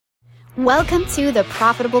Welcome to the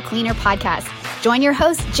Profitable Cleaner podcast. Join your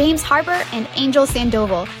hosts, James Harper and Angel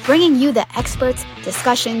Sandoval, bringing you the experts,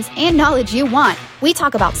 discussions, and knowledge you want. We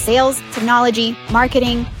talk about sales, technology,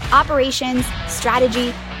 marketing, operations,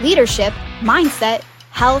 strategy, leadership, mindset,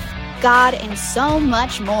 health, God, and so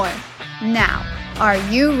much more. Now, are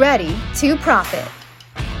you ready to profit?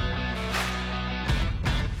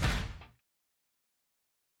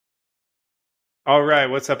 All right.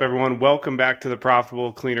 What's up, everyone? Welcome back to the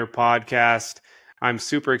Profitable Cleaner podcast. I'm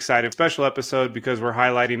super excited. Special episode because we're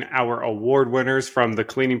highlighting our award winners from the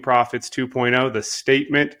Cleaning Profits 2.0, the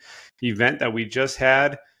statement event that we just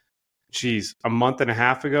had, a month and a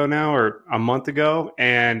half ago now, or a month ago.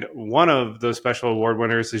 And one of those special award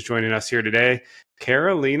winners is joining us here today,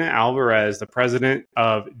 Carolina Alvarez, the president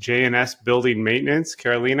of J&S Building Maintenance.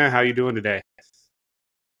 Carolina, how are you doing today?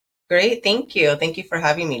 Great. Thank you. Thank you for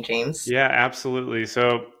having me, James. Yeah, absolutely.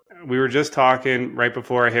 So we were just talking right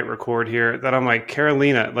before I hit record here that I'm like,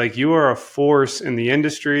 Carolina, like you are a force in the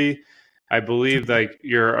industry. I believe like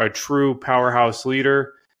you're a true powerhouse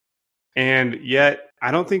leader. And yet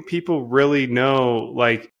I don't think people really know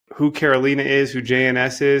like who Carolina is, who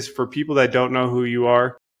JNS is. For people that don't know who you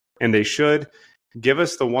are, and they should, give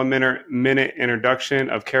us the 1 minute introduction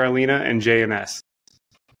of Carolina and JNS.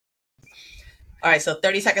 All right, so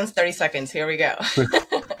 30 seconds. Here we go.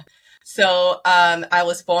 So I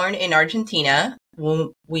was born in Argentina.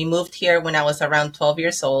 We moved here when I was around 12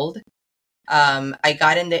 years old. I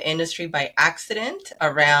got in the industry by accident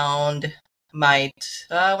around when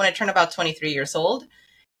I turned about 23 years old.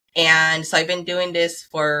 And so I've been doing this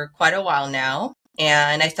for quite a while now.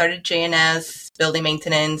 And I started J&S Building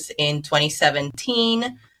Maintenance in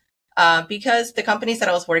 2017. Because the companies that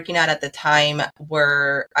I was working at the time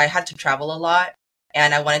I had to travel a lot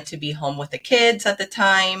and I wanted to be home with the kids at the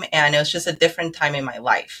time. And it was just a different time in my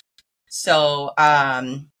life. So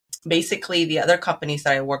basically the other companies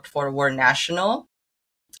that I worked for were national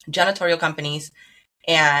janitorial companies.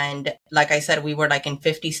 And like I said, we were like in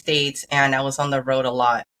 50 states and I was on the road a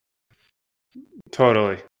lot.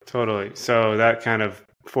 Totally. So that kind of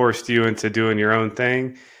forced you into doing your own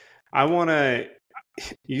thing.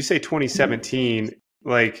 You say 2017,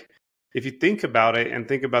 like if you think about it and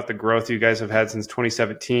think about the growth you guys have had since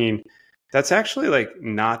 2017, that's actually like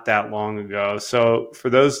not that long ago. So for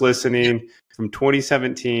those listening from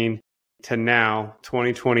 2017 to now,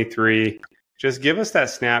 2023, just give us that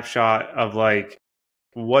snapshot of like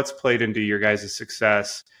what's played into your guys'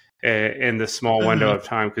 success in the small window of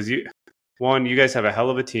time. Because you guys have a hell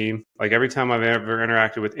of a team. Like every time I've ever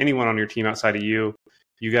interacted with anyone on your team outside of you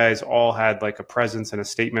guys all had like a presence and a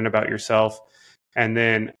statement about yourself. And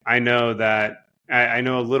then I know that I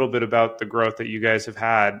know a little bit about the growth that you guys have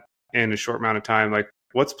had in a short amount of time. Like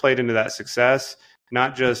what's played into that success,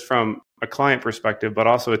 not just from a client perspective, but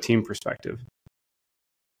also a team perspective.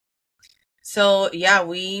 So yeah,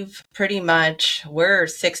 we're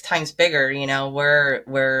 6 times bigger. You know, we're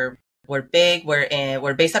big.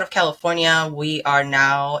 We're based out of California. We are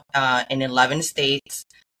now in 11 states.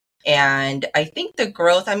 And I think the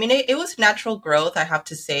growth, I mean, it was natural growth, I have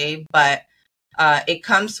to say, but it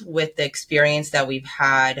comes with the experience that we've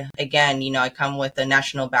had. Again, you know, I come with a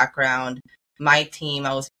national background. My team,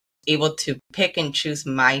 I was able to pick and choose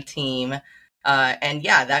my team. And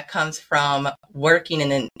yeah, that comes from working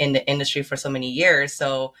in the industry for so many years.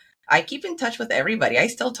 So I keep in touch with everybody. I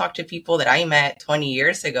still talk to people that I met 20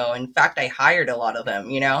 years ago. In fact, I hired a lot of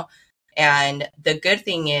them, you know. And the good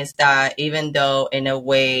thing is that even though in a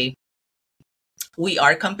way we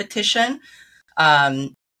are competition, I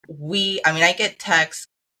get texts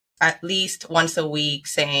at least once a week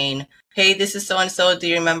saying, hey, this is so-and-so. Do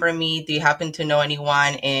you remember me? Do you happen to know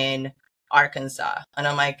anyone in Arkansas? And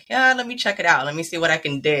I'm like, yeah, let me check it out. Let me see what I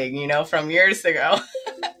can dig, you know, from years ago.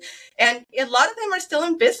 And a lot of them are still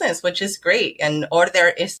in business, which is great. Or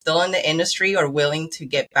they're still in the industry or willing to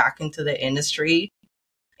get back into the industry.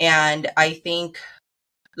 And I think,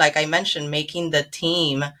 like I mentioned, making the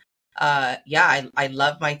team, I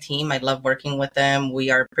love my team. I love working with them. We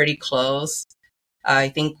are pretty close. I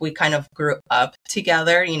think we kind of grew up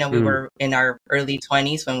together. You know, we were in our early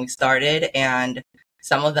 20s when we started, and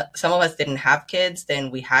some of us didn't have kids, then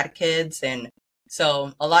we had kids. And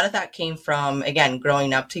so a lot of that came from, again,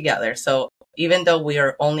 growing up together. So even though we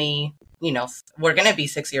are only, you know, we're going to be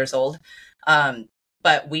 6 years old,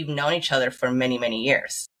 but we've known each other for many, many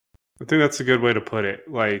years. I think that's a good way to put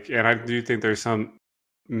it. Like, and I do think there's some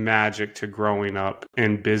magic to growing up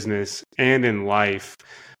in business and in life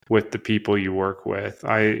with the people you work with.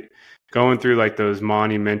 Going through like those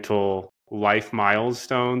monumental life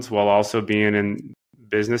milestones while also being in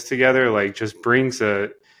business together, like just brings a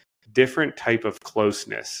different type of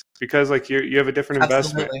closeness, because like you have a different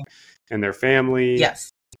investment Absolutely. in their family,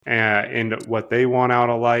 Yes. and what they want out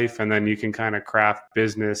of life, and then you can kind of craft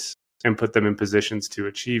business and put them in positions to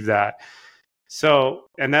achieve that. So,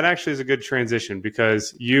 and that actually is a good transition,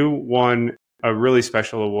 because you won a really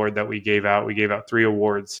special award that we gave out. We gave out 3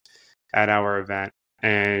 awards at our event,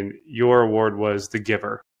 and your award was the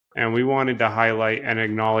Giver. And we wanted to highlight and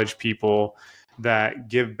acknowledge people that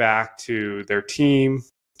give back to their team,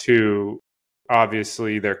 to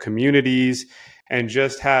obviously their communities, and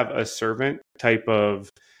just have a servant type of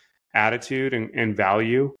attitude and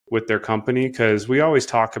value with their company. Because we always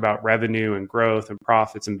talk about revenue and growth and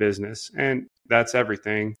profits and business, and that's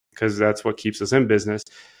everything, because that's what keeps us in business.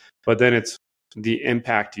 But then it's the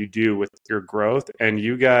impact you do with your growth, and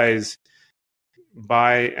you guys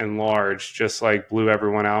by and large just like blew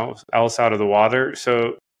everyone else out of the water.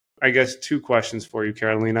 So I guess 2 questions for you,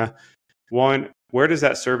 Carolina. One, where does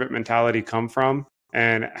that servant mentality come from,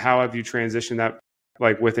 and how have you transitioned that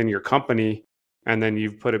like within your company, and then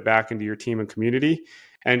you've put it back into your team and community?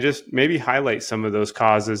 And just maybe highlight some of those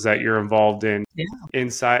causes that you're involved in,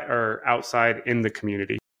 inside or outside in the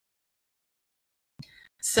community.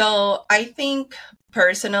 So I think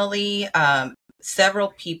personally, several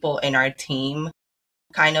people in our team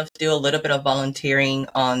kind of do a little bit of volunteering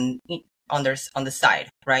on the side,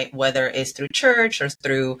 right? Whether it's through church or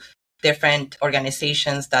through different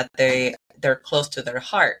organizations that they're close to their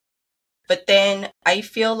heart. But then I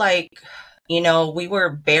feel like, we were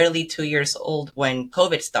barely 2 years old when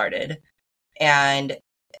COVID started, and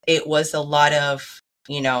it was a lot of,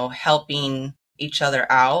 helping each other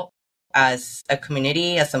out as a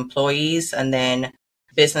community, as employees, and then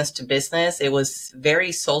business to business. It was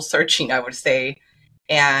very soul searching, I would say.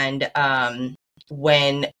 And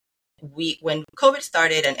when COVID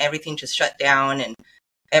started and everything just shut down and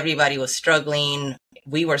everybody was struggling,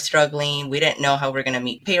 we were struggling. We didn't know how we were going to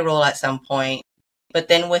meet payroll at some point. But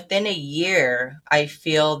then within a year, I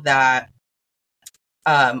feel that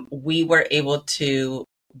we were able to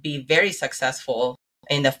be very successful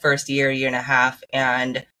in the first year and a half.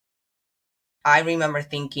 And I remember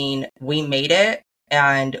thinking, we made it,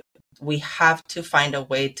 and we have to find a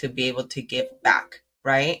way to be able to give back,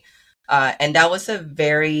 right? And that was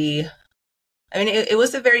it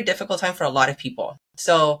was a very difficult time for a lot of people.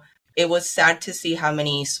 So it was sad to see how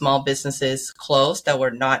many small businesses closed that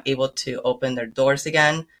were not able to open their doors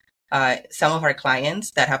again. Some of our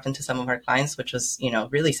clients, that happened to some of our clients, which was,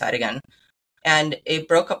 really sad again. And it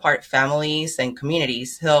broke apart families and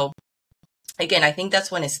communities. So again, I think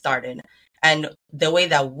that's when it started. And the way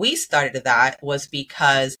that we started that was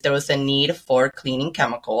because there was a need for cleaning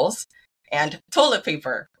chemicals and toilet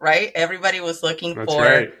paper, right? Everybody was looking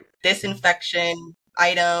for disinfection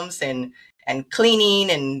items and cleaning,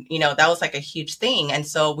 and that was like a huge thing. And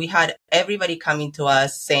so we had everybody coming to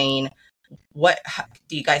us saying,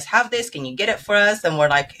 do you guys have this? Can you get it for us? And we're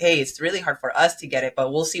like, hey, it's really hard for us to get it,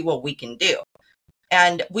 but we'll see what we can do.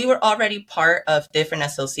 And we were already part of different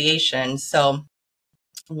associations. So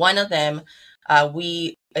one of them,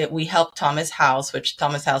 we helped Thomas House, which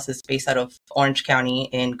Thomas House is based out of Orange County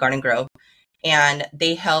in Garden Grove, and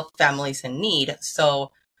they help families in need.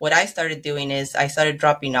 So what I started doing is I started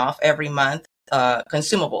dropping off every month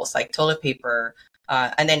consumables like toilet paper,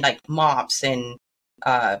 and then like mops and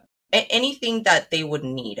anything that they would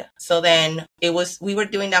need. So then we were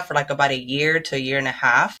doing that for like about a year to a year and a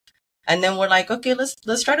half. And then we're like, okay,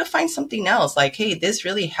 let's try to find something else. Like, hey, this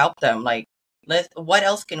really helped them. Like, what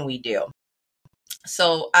else can we do?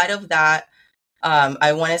 So out of that,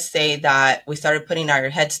 I want to say that we started putting our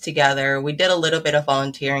heads together. We did a little bit of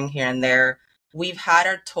volunteering here and there. We've had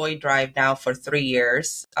our toy drive now for 3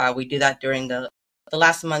 years. We do that during the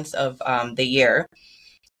last months of the year.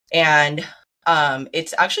 And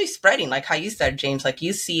it's actually spreading, like how you said, James, like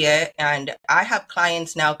you see it. And I have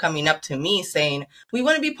clients now coming up to me saying, we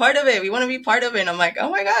want to be part of it. We want to be part of it. And I'm like, oh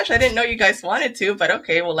my gosh, I didn't know you guys wanted to, but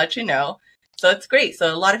okay, we'll let you know. So it's great.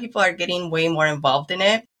 So a lot of people are getting way more involved in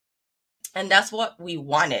it. And that's what we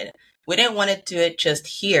wanted. We didn't want to do it just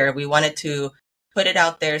here. We wanted to put it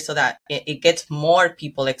out there so that it gets more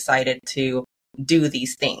people excited to do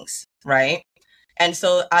these things, right? And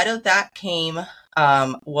so out of that came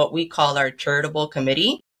what we call our charitable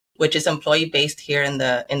committee, which is employee-based here in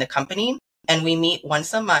the company. And we meet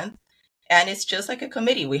once a month. And it's just like a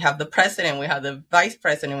committee. We have the president, we have the vice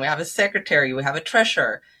president, we have a secretary, we have a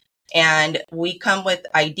treasurer. And we come with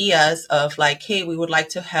ideas of like, hey, we would like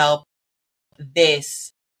to help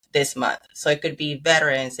this month. So it could be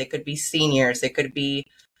veterans, it could be seniors, it could be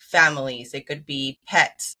families, it could be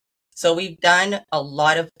pets. So we've done a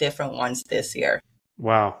lot of different ones this year.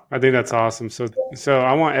 Wow. I think that's awesome. So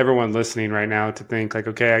I want everyone listening right now to think like,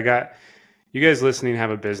 okay, you guys listening have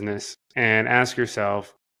a business, and ask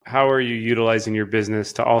yourself, how are you utilizing your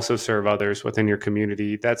business to also serve others within your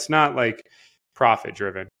community? That's not like profit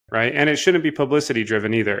driven, right? And it shouldn't be publicity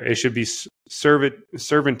driven either. It should be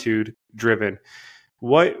servitude driven.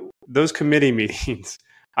 What those committee meetings,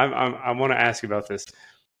 I want to ask you about this.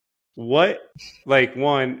 What, like,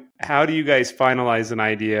 one, how do you guys finalize an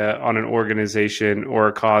idea on an organization or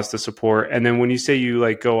a cause to support? And then when you say you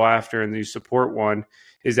like go after and you support one,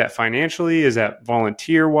 is that financially? Is that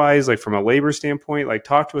volunteer wise? Like from a labor standpoint? Like,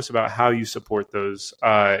 talk to us about how you support those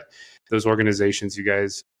organizations you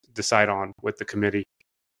guys decide on with the committee.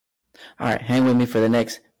 All right, hang with me for the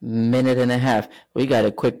next minute and a half. We got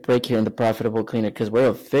a quick break here in the Profitable Cleaner because we're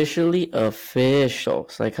officially official.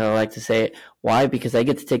 It's like how I like to say it. Why? Because I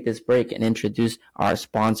get to take this break and introduce our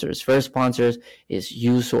sponsors. First sponsors is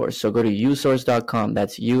USource. So go to usource.com.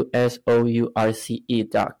 That's USOURCE.com.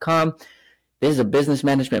 This is a business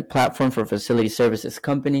management platform for facility services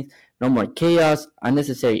companies. No more chaos,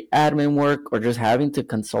 unnecessary admin work, or just having to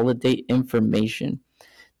consolidate information.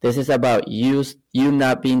 This is about you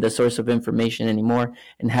not being the source of information anymore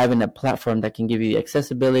and having a platform that can give you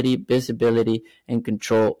accessibility, visibility, and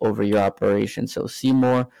control over your operation. So see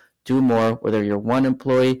more, do more, whether you're one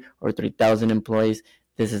employee or 3,000 employees,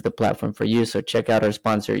 this is the platform for you. So check out our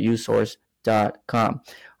sponsor, usource.com.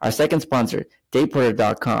 Our second sponsor,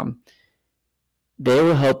 dayporter.com. They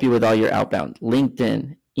will help you with all your outbound,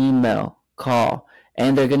 LinkedIn, email, call,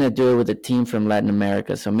 and they're going to do it with a team from Latin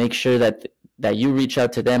America. So make sure that you reach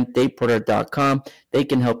out to them, dayporter.com. They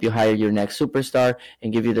can help you hire your next superstar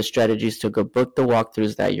and give you the strategies to go book the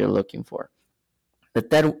walkthroughs that you're looking for. The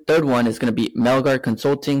third one is going to be Melgar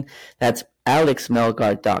Consulting. That's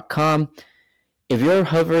alexmelgar.com. If you're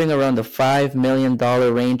hovering around the $5 million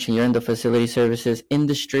range and you're in the facility services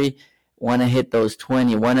industry, want to hit those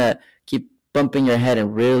 20, want to keep bumping your head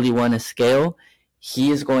and really want to scale,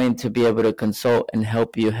 he is going to be able to consult and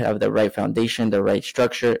help you have the right foundation, the right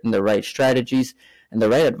structure, and the right strategies, and the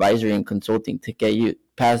right advisory and consulting to get you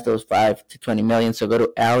past those 5 to 20 million. So go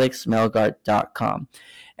to alexmelgar.com.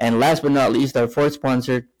 And last but not least, our fourth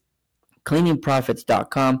sponsor,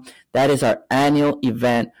 cleaningprofits.com. That is our annual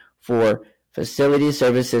event for facility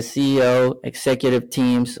services, CEO, executive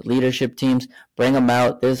teams, leadership teams. Bring them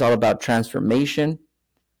out. This is all about transformation.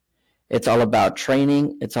 It's all about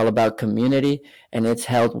training. It's all about community. And it's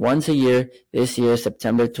held once a year, this year,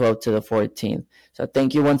 September 12th to the 14th. So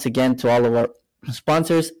thank you once again to all of our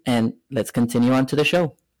sponsors. And let's continue on to the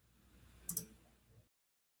show.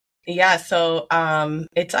 Yeah, so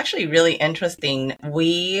it's actually really interesting.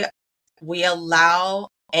 We allow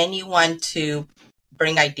anyone to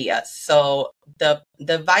bring ideas. So the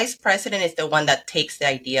vice president is the one that takes the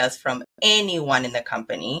ideas from anyone in the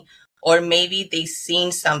company. Or maybe they've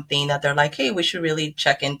seen something that they're like, hey, we should really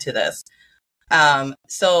check into this.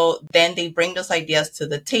 So then they bring those ideas to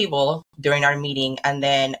the table during our meeting. And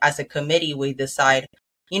then as a committee, we decide,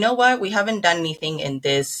 you know what, we haven't done anything in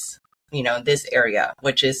this, this area,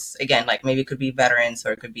 which is, again, like maybe it could be veterans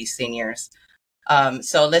or it could be seniors.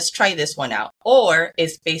 So let's try this one out. Or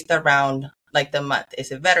it's based around like the month.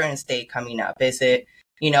 Is it Veterans Day coming up? Is it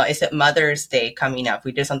Mother's Day coming up?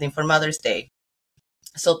 We did something for Mother's Day.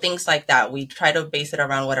 So things like that, we try to base it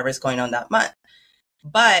around whatever is going on that month.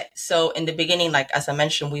 But so in the beginning, like, as I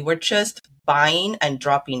mentioned, we were just buying and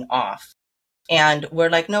dropping off. And we're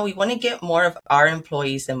like, no, we want to get more of our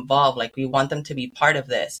employees involved. Like, we want them to be part of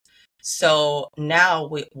this. So now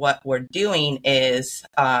what we're doing is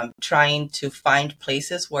trying to find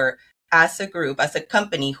places where, as a group, as a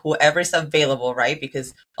company, whoever is available, right?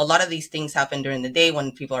 Because a lot of these things happen during the day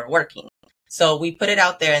when people are working. So we put it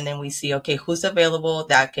out there and then we see, okay, who's available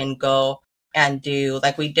that can go and do,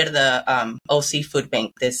 like we did the OC Food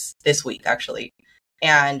Bank this week, actually.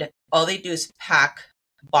 And all they do is pack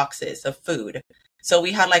boxes of food. So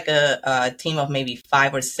we had like a team of maybe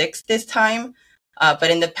 5 or 6 this time.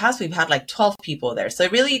 But in the past, we've had like 12 people there. So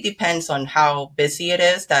it really depends on how busy it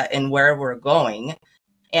is and where we're going.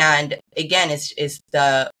 And again, it's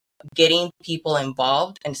the getting people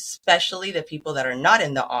involved, and especially the people that are not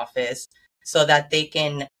in the office, so that they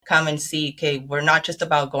can come and see, okay, we're not just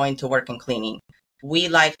about going to work and cleaning. We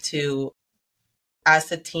like to,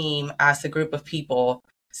 as a team, as a group of people,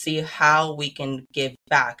 see how we can give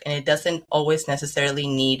back. And it doesn't always necessarily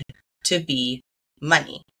need to be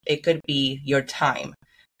money. It could be your time.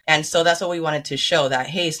 And so that's what we wanted to show, that,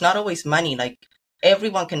 hey, it's not always money. Like,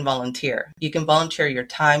 everyone can volunteer. You can volunteer your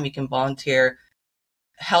time. You can volunteer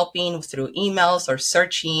helping through emails or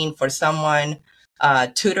searching for someone,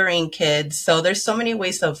 tutoring kids. So there's so many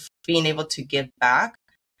ways of being able to give back.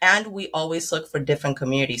 And we always look for different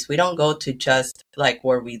communities. We don't go to just like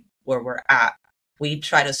where we're at. We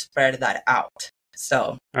try to spread that out.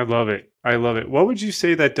 So I love it. I love it. What would you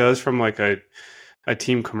say that does from like a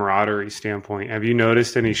team camaraderie standpoint? Have you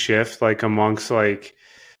noticed any shift like amongst like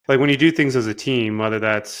when you do things as a team, whether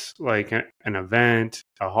that's like an event,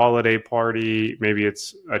 a holiday party, maybe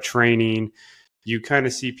it's a training, you kind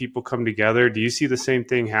of see people come together. Do you see the same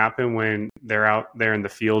thing happen when they're out there in the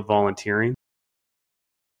field volunteering?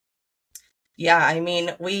 yeah, I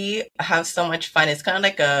mean, we have so much fun. It's kind of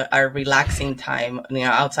like a relaxing time,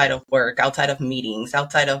 outside of work, outside of meetings,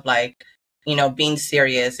 outside of like, being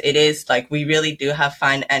serious. It is like we really do have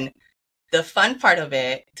fun. And the fun part of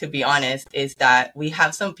it, to be honest, is that we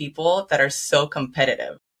have some people that are so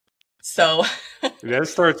competitive. So that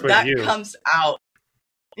starts with that you. comes out.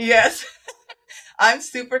 Yes. I'm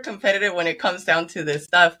super competitive when it comes down to this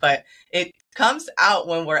stuff, but it comes out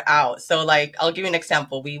when we're out. So like, I'll give you an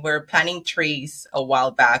example. We were planting trees a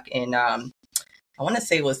while back in, I want to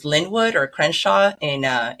say it was Linwood or Crenshaw in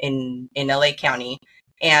LA County.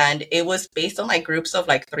 And it was based on like groups of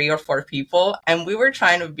like 3 or 4 people. And we were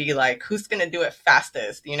trying to be like, who's going to do it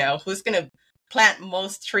fastest? Who's going to plant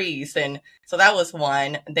most trees? And so that was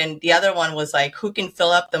one. Then the other one was like, who can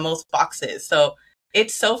fill up the most boxes? So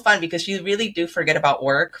it's so fun because you really do forget about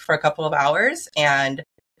work for a couple of hours and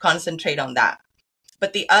concentrate on that.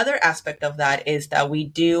 But the other aspect of that is that we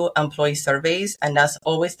do employee surveys, and that's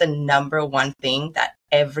always the number one thing that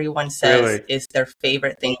everyone says Really? is their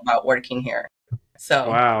favorite thing about working here. So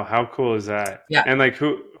wow, how cool is that? Yeah. And like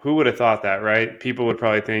who would have thought that, right? People would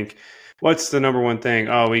probably think, what's the number one thing?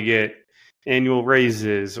 Oh, we get annual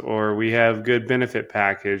raises or we have good benefit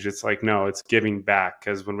package. It's like, no, it's giving back,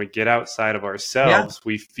 because when we get outside of ourselves,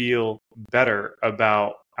 we feel better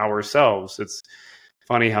about ourselves. It's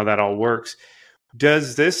funny how that all works.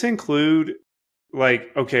 Does this include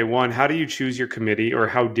like, okay, one, how do you choose your committee, or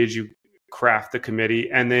how did you craft the committee?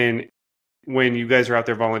 And then when you guys are out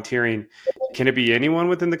there volunteering, can it be anyone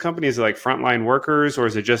within the company? Is it like frontline workers, or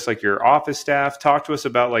is it just like your office staff? Talk to us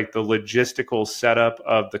about like the logistical setup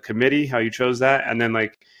of the committee, how you chose that, and then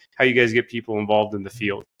like how you guys get people involved in the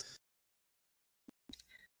field.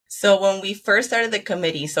 So when we first started the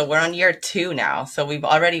committee, so we're on year 2 now. So we've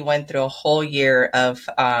already went through a whole year of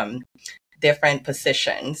different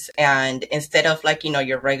positions. And instead of like,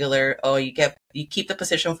 your regular, you keep the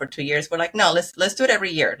position for 2 years, we're like, no, let's do it every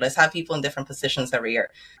year. Let's have people in different positions every year.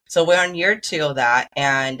 So we're on year 2 of that.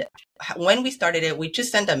 And when we started it, we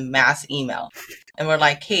just sent a mass email and we're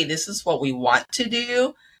like, hey, this is what we want to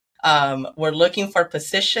do. We're looking for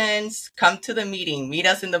positions. Come to the meeting, meet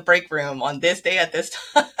us in the break room on this day at this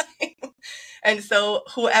time. And so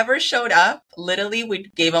whoever showed up, literally, we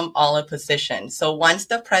gave them all a position. So once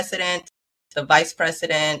the president, the vice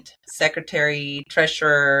president, secretary,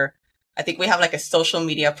 treasurer, I think we have like a social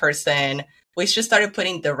media person, we just started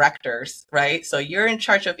putting directors, right? So you're in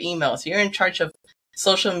charge of emails, you're in charge of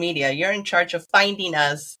social media, you're in charge of finding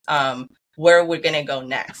us where we're going to go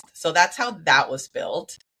next. So that's how that was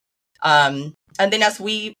built. And then as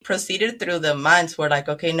we proceeded through the months, we're like,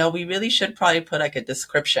 okay, no, we really should probably put like a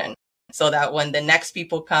description so that when the next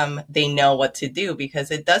people come, they know what to do,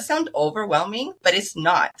 because it does sound overwhelming, but it's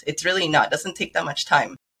not. It's really not. It doesn't take that much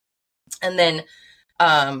time. And then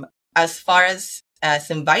as far as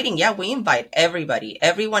inviting, we invite everybody.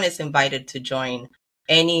 Everyone is invited to join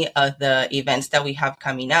any of the events that we have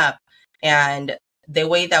coming up. And the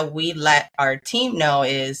way that we let our team know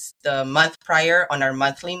is the month prior on our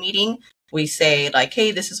monthly meeting, we say like,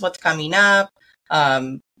 hey, this is what's coming up.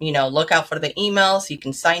 Look out for the emails. You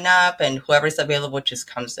can sign up, and whoever's available just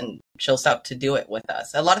comes and shows up to do it with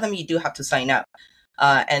us. A lot of them you do have to sign up.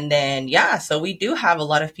 And then, so we do have a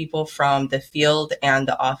lot of people from the field and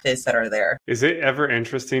the office that are there. Is it ever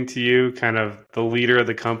interesting to you, kind of the leader of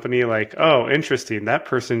the company, like, oh, interesting, that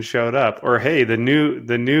person showed up, or hey, the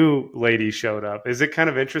new lady showed up? Is it kind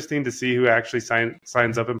of interesting to see who actually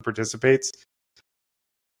signs up and participates?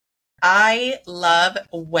 I love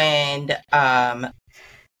when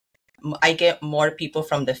I get more people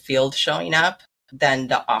from the field showing up than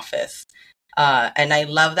the office. And I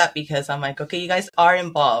love that because I'm like, okay, you guys are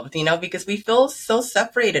involved, because we feel so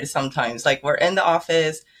separated sometimes. Like we're in the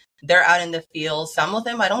office, they're out in the field. Some of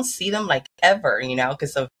them, I don't see them like ever,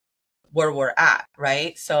 because of where we're at.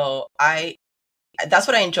 Right. So that's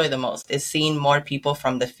what I enjoy the most, is seeing more people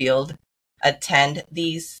from the field attend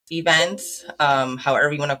these events,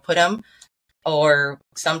 however you want to put them. Or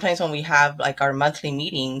sometimes when we have like our monthly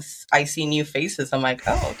meetings, I see new faces. I'm like,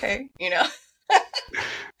 oh, okay,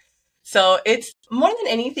 So it's more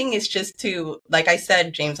than anything, it's just to, like I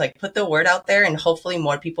said, James, like put the word out there and hopefully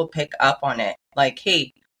more people pick up on it. Like,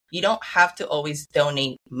 hey, you don't have to always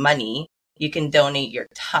donate money. You can donate your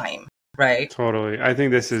time, right? Totally. I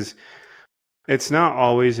think it's not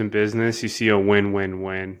always in business you see a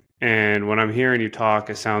win-win-win. And when I'm hearing you talk,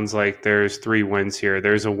 it sounds like there's 3 wins here.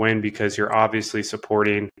 There's a win because you're obviously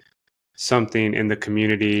supporting something in the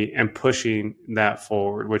community and pushing that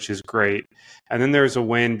forward, which is great. And then there's a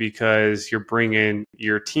win because you're bringing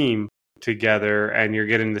your team together and you're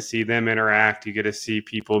getting to see them interact. You get to see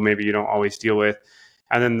people maybe you don't always deal with.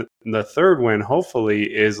 And then the third win, hopefully,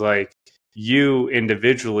 is like you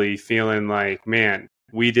individually feeling like, man,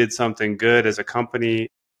 we did something good as a company,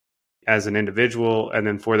 as an individual, and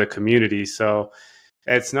then for the community. So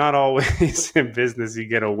it's not always in business you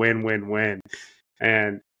get a win-win-win.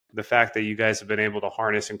 And the fact that you guys have been able to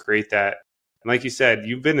harness and create that. And like you said,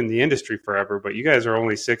 you've been in the industry forever, but you guys are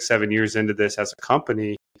only 6-7 years into this as a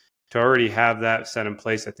company. To already have that set in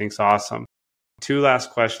place, I think is awesome. 2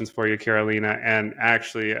 last questions for you, Carolina. And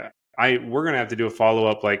actually, we're going to have to do a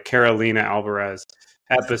follow-up like Carolina Alvarez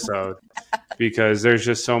episode because there's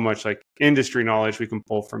just so much like industry knowledge we can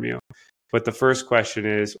pull from you. But the first question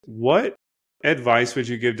is, what advice would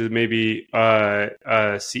you give to maybe a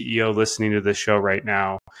CEO listening to this show right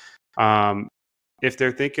now? If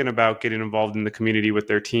they're thinking about getting involved in the community with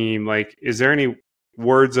their team, like, is there any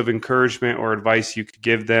words of encouragement or advice you could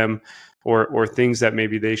give them or things that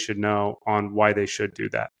maybe they should know on why they should do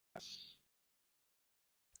that?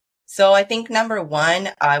 So I think number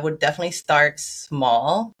 1, I would definitely start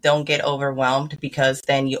small. Don't get overwhelmed because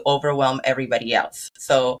then you overwhelm everybody else.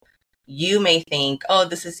 So you may think, oh,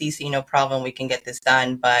 this is easy, no problem, we can get this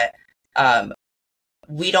done. But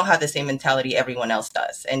we don't have the same mentality everyone else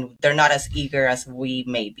does. And they're not as eager as we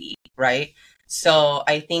may be, right? So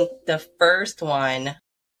I think the first one,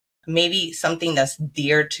 maybe something that's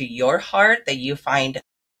dear to your heart that you find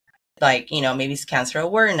like, maybe it's cancer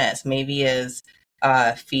awareness, maybe is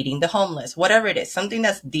feeding the homeless, whatever it is, something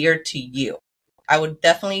that's dear to you. I would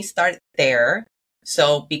definitely start there.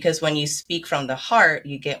 So, because when you speak from the heart,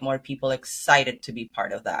 you get more people excited to be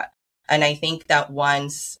part of that. And I think that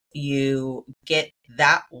once you get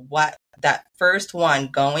that first one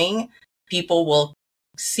going, people will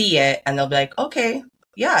see it and they'll be like, okay,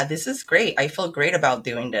 yeah, this is great. I feel great about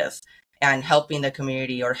doing this and helping the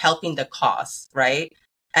community or helping the cause, right?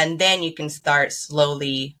 And then you can start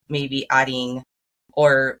slowly maybe adding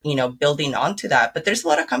or, building onto that. But there's a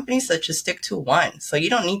lot of companies that just stick to one. So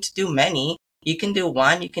you don't need to do many. You can do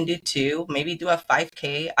 1, you can do 2, maybe do a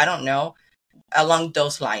 5K. I don't know. Along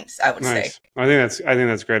those lines, I would say. I think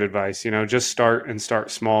that's great advice. Just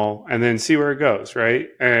start small and then see where it goes. Right.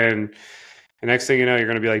 And the next thing you know, you're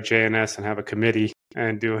going to be like JNS and have a committee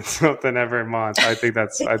and doing something every month. I think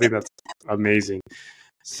that's amazing.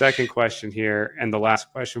 Second question here. And the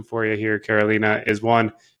last question for you here, Carolina, is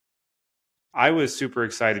one, I was super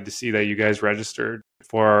excited to see that you guys registered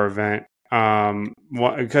for our event.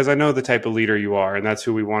 Because I know the type of leader you are, and that's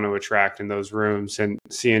who we want to attract in those rooms. And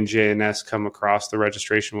seeing JNS come across the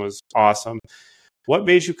registration was awesome. What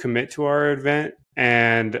made you commit to our event?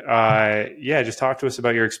 And just talk to us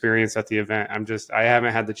about your experience at the event. I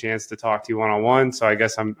haven't had the chance to talk to you one-on-one, so I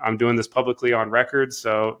guess I'm doing this publicly on record.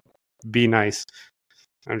 So be nice.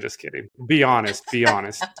 I'm just kidding. Be honest. Be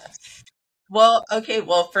honest. Well, okay.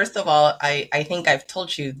 Well, first of all, I think I've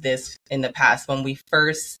told you this in the past when we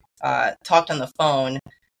first talked on the phone,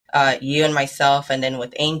 you and myself, and then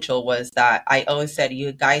with Angel, was that I always said,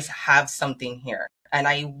 you guys have something here. And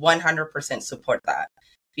I 100% support that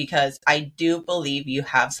because I do believe you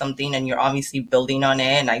have something and you're obviously building on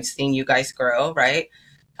it. And I've seen you guys grow, right?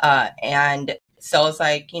 And so it's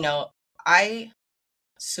like, I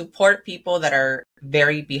support people that are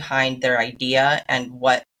very behind their idea and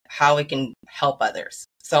how it can help others.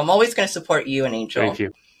 So I'm always going to support you and Angel. Thank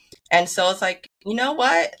you. And so it's like, you know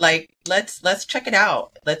what? Like, let's check it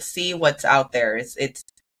out. Let's see what's out there. It's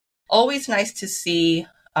always nice to see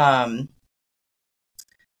how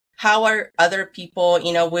are other people,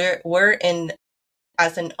 we're in,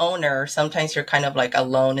 as an owner, sometimes you're kind of like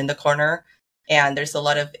alone in the corner and there's a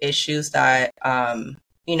lot of issues that,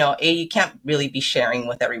 you can't really be sharing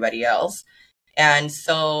with everybody else. And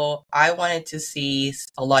so I wanted to see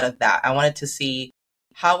a lot of that. I wanted to see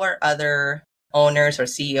how are other owners or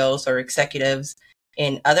CEOs or executives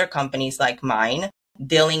in other companies like mine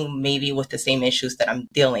dealing maybe with the same issues that I'm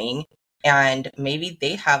dealing. And maybe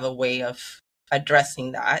they have a way of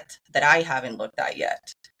addressing that I haven't looked at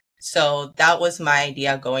yet. So that was my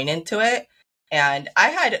idea going into it. And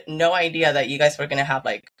I had no idea that you guys were going to have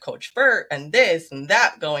like Coach Bert and this and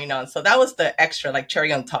that going on. So that was the extra like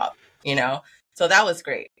cherry on top. you know? So that was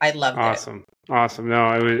great. I loved it. Awesome.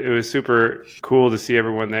 No, it was super cool to see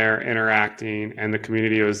everyone there interacting and the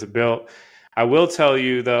community it was built. I will tell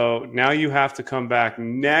you though, now you have to come back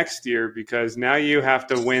next year because now you have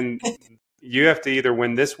to win. You have to either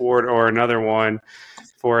win this award or another one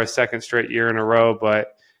for a second straight year in a row.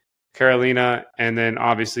 But Carolina and then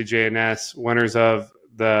obviously JNS, winners of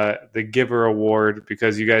the Giver Award,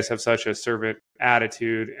 because you guys have such a servant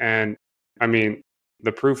attitude. And I mean,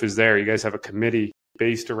 the proof is there. You guys have a committee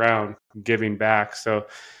based around giving back. So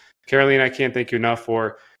Carolina, I can't thank you enough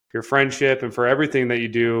for your friendship and for everything that you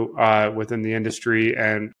do within the industry.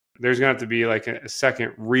 And there's going to have to be like a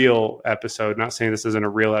second real episode. Not saying this isn't a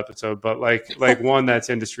real episode, but like one that's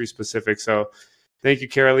industry specific. So thank you,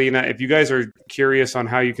 Carolina. If you guys are curious on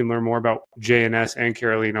how you can learn more about JNS and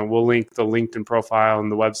Carolina, we'll link the LinkedIn profile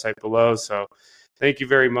and the website below. So thank you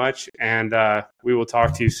very much. And we will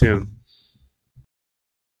talk to you soon.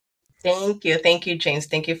 Thank you. Thank you, James.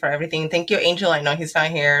 Thank you for everything. Thank you, Angel. I know he's not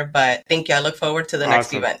here, but thank you. I look forward to the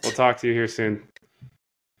next event. We'll talk to you here soon.